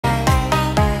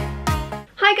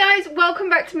Hi guys, welcome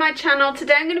back to my channel.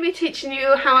 Today I'm going to be teaching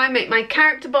you how I make my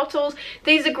character bottles.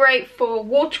 These are great for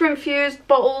water infused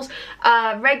bottles,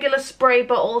 regular spray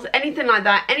bottles, anything like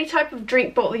that. Any type of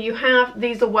drink bottle you have,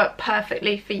 these will work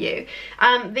perfectly for you.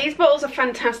 These bottles are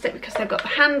fantastic because they've got the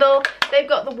handle, they've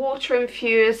got the water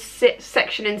infused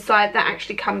section inside that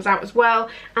actually comes out as well,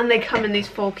 and they come in these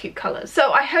 4 cute colours.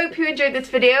 So I hope you enjoyed this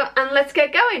video and let's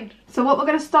get going. So what we're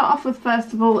going to start off with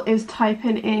first of all is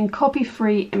typing in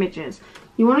copy-free images.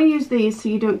 You want to use these so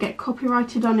you don't get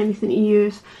copyrighted on anything you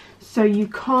use, so you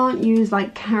can't use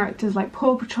like characters like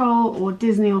Paw Patrol or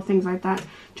Disney or things like that,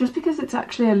 just because it's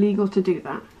actually illegal to do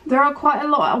that. There are quite a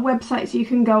lot of websites you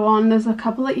can go on. There's a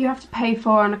couple that you have to pay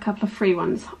for and a couple of free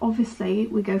ones. Obviously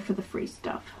we go for the free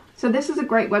stuff. So this is a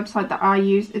great website that I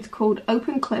use. It's called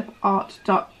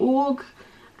openclipart.org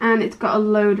and it's got a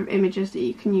load of images that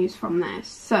you can use from there.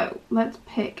 So let's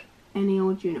pick any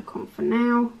old unicorn for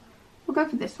now. We'll go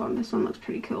for this one. This one looks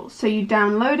pretty cool. So you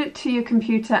download it to your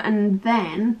computer and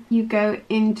then you go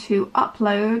into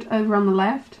upload over on the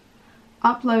left,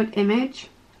 upload image,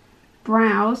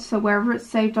 browse, so wherever it's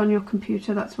saved on your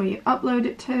computer that's where you upload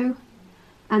it to,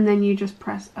 and then you just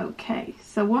press OK.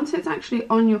 So once it's actually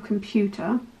on your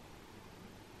computer,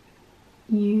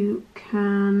 you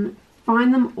can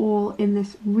find them all in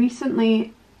this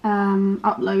recently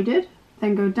uploaded.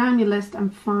 Then go down your list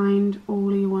and find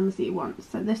all your ones that you want.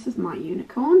 So this is my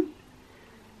unicorn.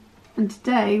 And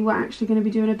today we're actually going to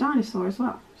be doing a dinosaur as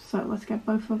well. So let's get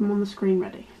both of them on the screen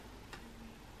ready.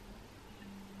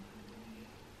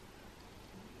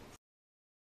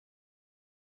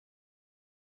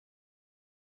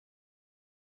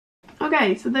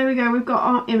 Okay, so there we go, we've got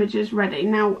our images ready.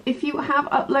 Now, if you have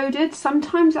uploaded,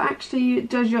 sometimes it actually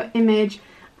does your image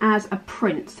as a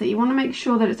print, so you want to make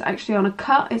sure that it's actually on a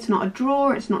cut. It's not a draw,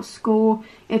 it's not score,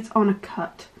 it's on a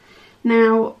cut.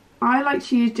 Now I like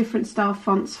to use different style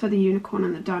fonts for the unicorn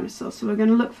and the dinosaur, so we're going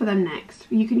to look for them next.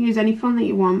 You can use any font that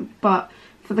you want, but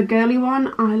for the girly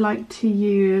one I like to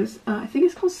use I think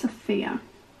it's called Sophia.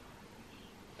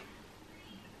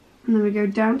 And then we go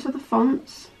down to the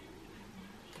fonts,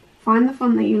 find the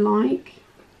font that you like.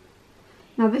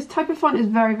 Now this type of font is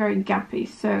very, very gappy,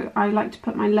 so I like to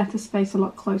put my letter space a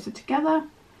lot closer together.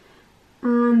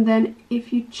 And then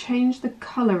if you change the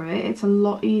colour of it, it's a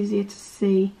lot easier to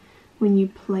see when you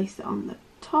place it on the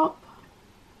top.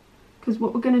 Because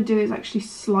what we're going to do is actually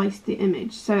slice the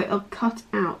image, so it'll cut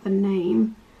out the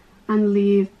name and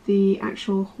leave the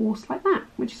actual horse like that,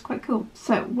 which is quite cool.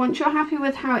 So once you're happy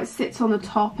with how it sits on the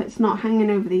top, it's not hanging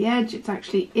over the edge, it's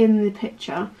actually in the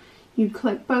picture. You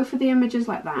click both of the images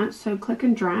like that, so click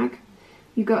and drag.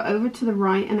 You go over to the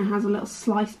right and it has a little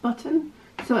slice button.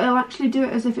 So it'll actually do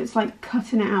it as if it's like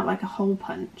cutting it out like a hole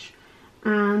punch.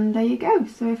 And there you go.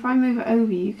 So if I move it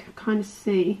over, you can kind of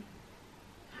see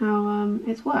how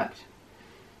it's worked.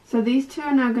 So these two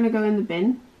are now going to go in the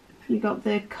bin. You got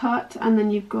the cut and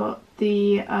then you've got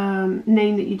the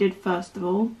name that you did first of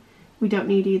all. We don't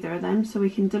need either of them, so we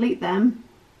can delete them.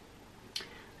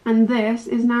 And this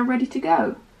is now ready to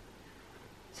go.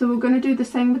 So we're going to do the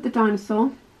same with the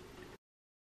dinosaur.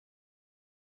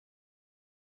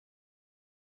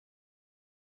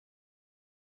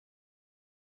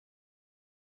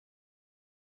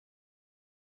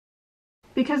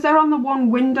 Because they're on the one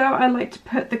window, I like to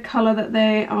put the colour that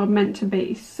they are meant to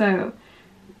be. So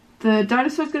the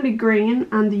dinosaur is going to be green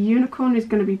and the unicorn is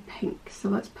going to be pink. So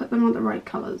let's put them on the right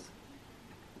colours.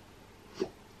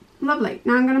 Lovely.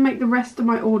 Now I'm going to make the rest of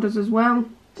my orders as well.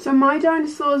 So my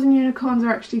dinosaurs and unicorns are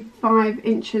actually 5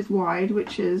 inches wide,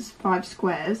 which is 5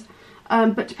 squares.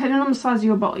 But depending on the size of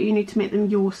your bottle, you need to make them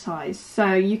your size.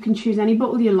 So you can choose any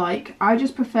bottle you like. I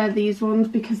just prefer these ones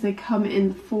because they come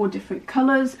in 4 different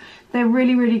colours. They're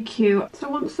really, really cute. So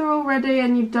once they're all ready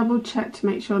and you've double checked to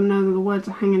make sure none of the words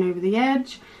are hanging over the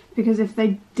edge, because if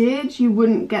they did, you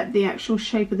wouldn't get the actual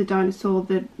shape of the dinosaur.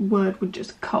 The word would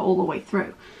just cut all the way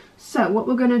through. So what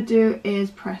we're going to do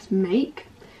is press make.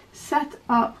 Set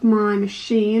up my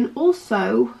machine.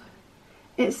 Also,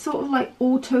 it sort of like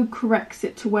auto corrects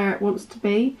it to where it wants to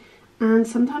be, and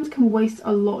sometimes can waste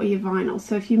a lot of your vinyl.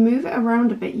 So if you move it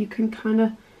around a bit, you can kind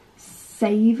of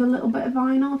save a little bit of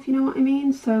vinyl, if you know what I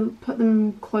mean. So put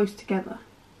them close together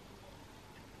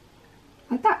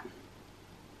like that.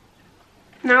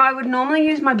 Now I would normally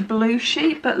use my blue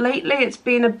sheet, but lately it's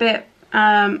been a bit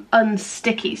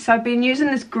unsticky, so I've been using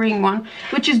this green one,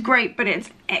 which is great, but it's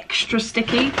extra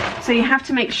sticky, so you have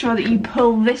to make sure that you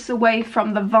pull this away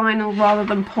from the vinyl rather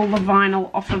than pull the vinyl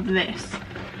off of this.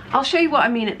 I'll show you what I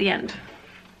mean at the end.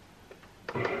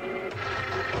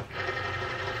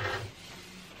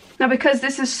 Now because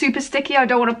this is super sticky, I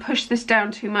don't want to push this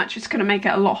down too much. It's going to make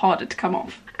it a lot harder to come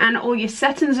off. And all your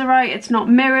settings are right, it's not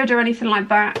mirrored or anything like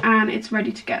that, and it's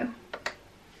ready to go.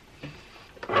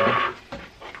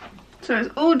 So it's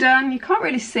all done. You can't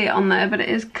really see it on there, but it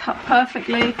is cut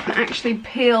perfectly. You can actually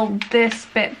peel this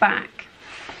bit back.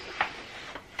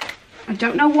 I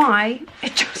don't know why,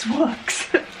 it just works.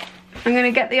 I'm going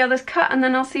to get the others cut and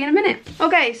then I'll see you in a minute.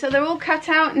 Okay, so they're all cut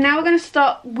out. Now we're going to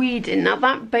start weeding. Now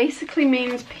that basically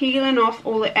means peeling off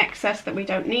all the excess that we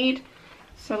don't need.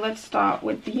 So let's start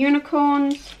with the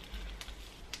unicorns.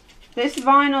 This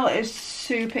vinyl is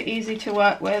super easy to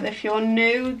work with. If you're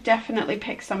new, definitely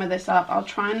pick some of this up. I'll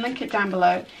try and link it down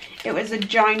below. It was a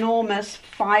ginormous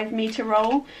 5-meter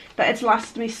roll, but it's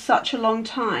lasted me such a long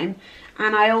time.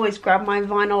 And I always grab my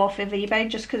vinyl off of eBay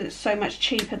just because it's so much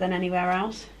cheaper than anywhere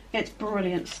else. It's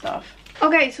brilliant stuff.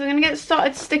 Okay, so we're going to get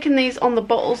started sticking these on the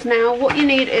bottles now. What you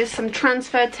need is some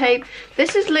transfer tape.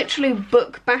 This is literally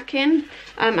book backing.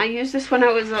 I used this when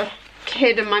I was a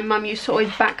kid and my mum used to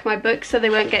always back my books so they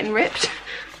weren't getting ripped.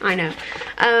 I know.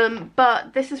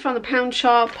 But this is from the pound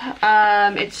shop.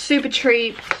 It's super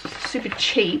cheap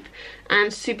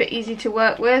and super easy to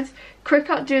work with.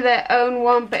 Cricut do their own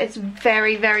one, but it's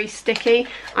very, very sticky.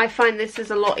 I find this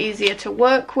is a lot easier to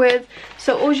work with.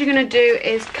 So all you're going to do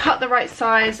is cut the right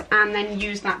size and then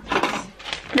use that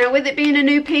piece. Now with it being a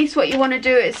new piece, what you want to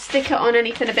do is stick it on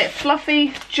anything a bit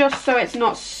fluffy, just so it's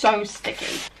not so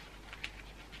sticky.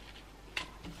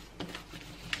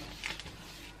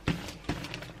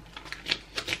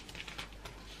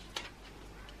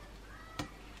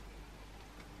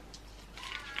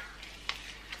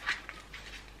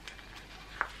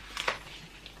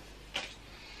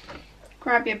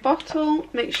 Grab your bottle,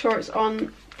 make sure it's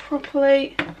on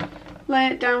properly, lay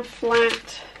it down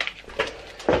flat,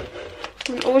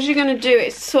 and all you're going to do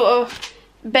is sort of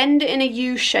bend it in a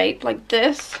U shape like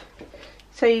this,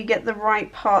 so you get the right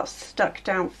parts stuck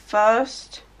down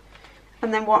first.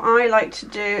 And then what I like to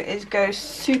do is go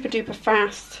super duper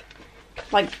fast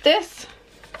like this,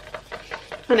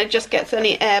 and it just gets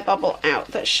any air bubble out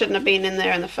that shouldn't have been in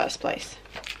there in the first place.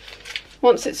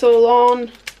 Once it's all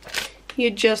on, you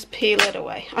just peel it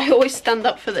away. I always stand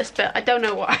up for this bit. I don't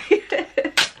know why.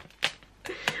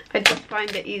 I just find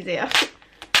it easier.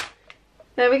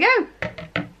 There we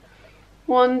go.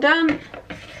 1 done.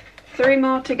 3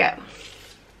 more to go.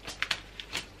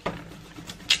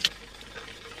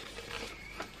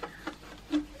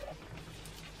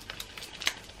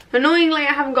 Annoyingly,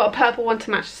 I haven't got a purple one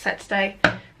to match the set today,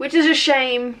 which is a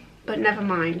shame, but never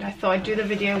mind. I thought I'd do the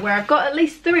video where I've got at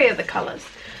least 3 of the colours.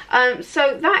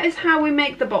 So that is how we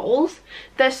make the bottles.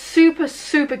 They're super,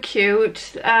 super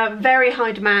cute, very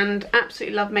high demand.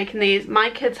 Absolutely love making these. My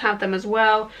kids have them as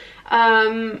well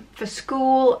for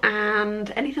school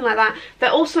and anything like that.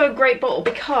 They're also a great bottle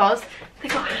because they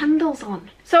got handles on.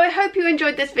 So I hope you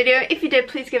enjoyed this video. If you did,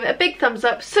 please give it a big thumbs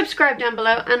up, subscribe down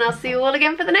below, and I'll see you all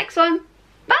again for the next one.